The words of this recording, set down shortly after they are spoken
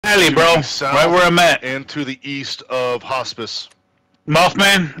alley, bro. South Right where I'm at. and to the east of Hospice.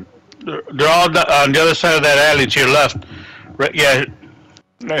 Mothman, they're all on the other side of that alley to your left. Right, yeah.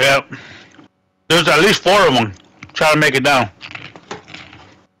 Yeah. There's at least 4 of them. Try to make it down.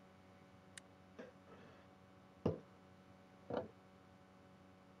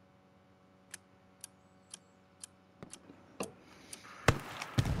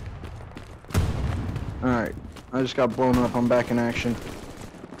 Alright, I just got blown up. I'm back in action.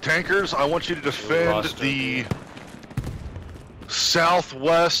 Tankers, I want you to defend the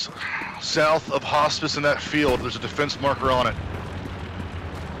southwest, south of Hospice in that field. There's a defense marker on it.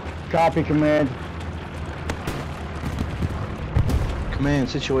 Copy, command. Command,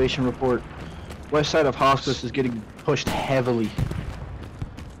 situation report. West side of Hospice is getting pushed heavily.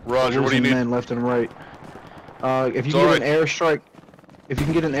 Roger, what do you need? Men left and right. If you can get an airstrike, if you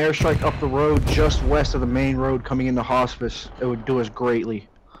can get an airstrike up the road just west of the main road coming into Hospice, it would do us greatly.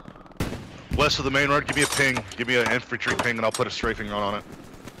 West of the main road, give me a ping. Give me an infantry ping and I'll put a strafing run on it.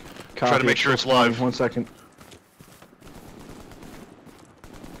 Copy. Try to make sure it's live. 1 second.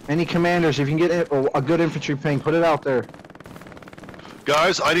 Any commanders, if you can get a good infantry ping, put it out there.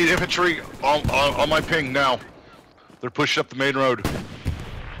 Guys, I need infantry on my ping now. They're pushing up the main road.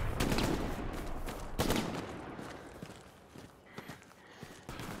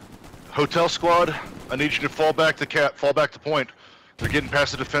 Hotel squad, I need you to fall back to point. They're getting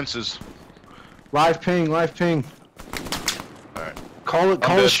past the defenses. Live ping, live ping. Alright. Call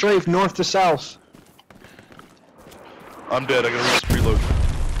it strafe north to south. I'm dead, I gotta reload.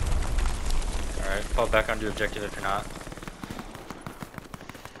 Alright, fall back onto your objective if you're not.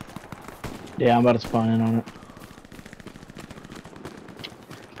 Yeah, I'm about to spawn in on it.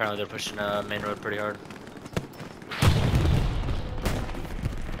 Apparently they're pushing main road pretty hard.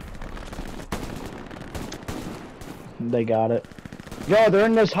 They got it. Yo, they're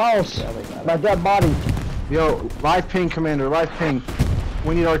in this house. Yeah, by that body. Yo, live ping, commander, live ping.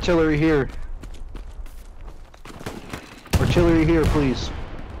 We need artillery here. Artillery here, please.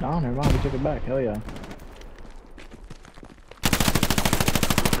 No, never mind. We took it back. Hell yeah.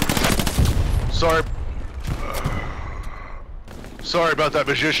 Sorry. Sorry about that,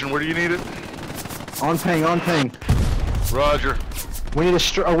 magician. Where do you need it? On ping, on ping. Roger. We need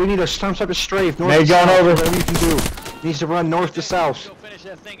some type of strafe. North Hey, to going south, over. whatever you can do. Needs to run north to south. Go finish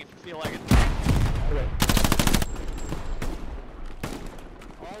that thing if you feel like it.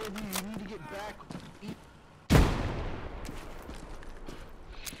 All of you need to get back.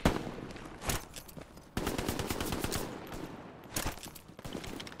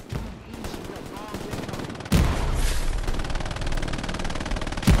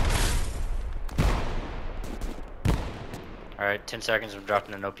 Alright, 10 seconds, I'm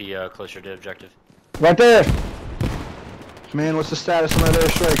dropping an OP closer to objective. Right there. Man, what's the status on that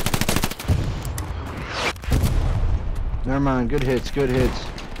airstrike? Never mind. Good hits. Good hits.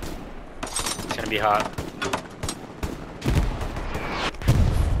 It's gonna be hot.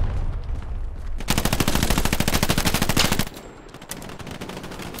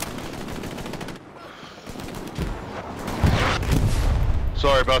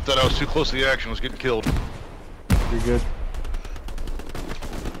 Sorry about that, I was too close to the action, I was getting killed. You're good.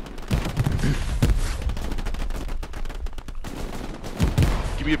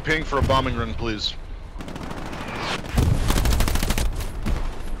 Give me a ping for a bombing run, please.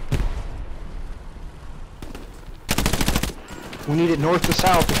 We need it north to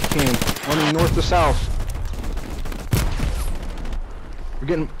south if you can. Running north to south.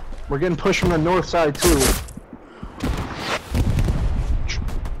 We're getting pushed from the north side too.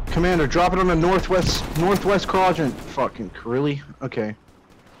 Commander, drop it on the northwest quadrant. Fucking really? Okay.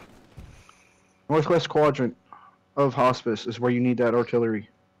 Northwest quadrant of Hospice is where you need that artillery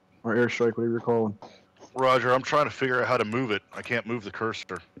or airstrike, whatever you're calling. Roger, I'm trying to figure out how to move it. I can't move the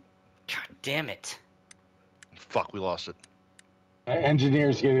cursor. God damn it. Fuck, we lost it.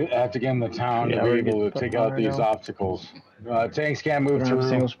 Engineers have to get in the town to be able to take out these obstacles. Tanks can't move through.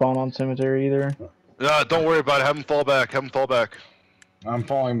 Single spawn on cemetery either. Don't worry about it. Have them fall back. Have them fall back. I'm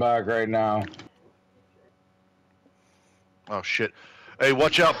falling back right now. Oh shit. Hey,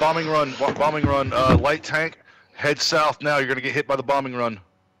 watch out! Bombing run. Bombing run. Light tank. Head south now. You're gonna get hit by the bombing run.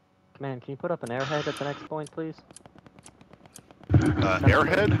 Man, can you put up an airhead at the next point, please?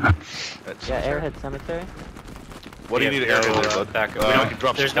 Airhead? Yeah, airhead cemetery. What do you need an airhead there, bud? Backup. We can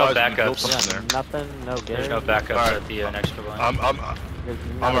drop There's no supplies and build backups. something there. Nothing, no gear. There's no backups Alright. at the next pavilion. I'm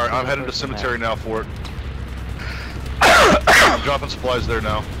alright. I'm heading to cemetery now for it. I'm dropping supplies there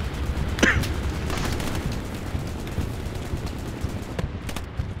now.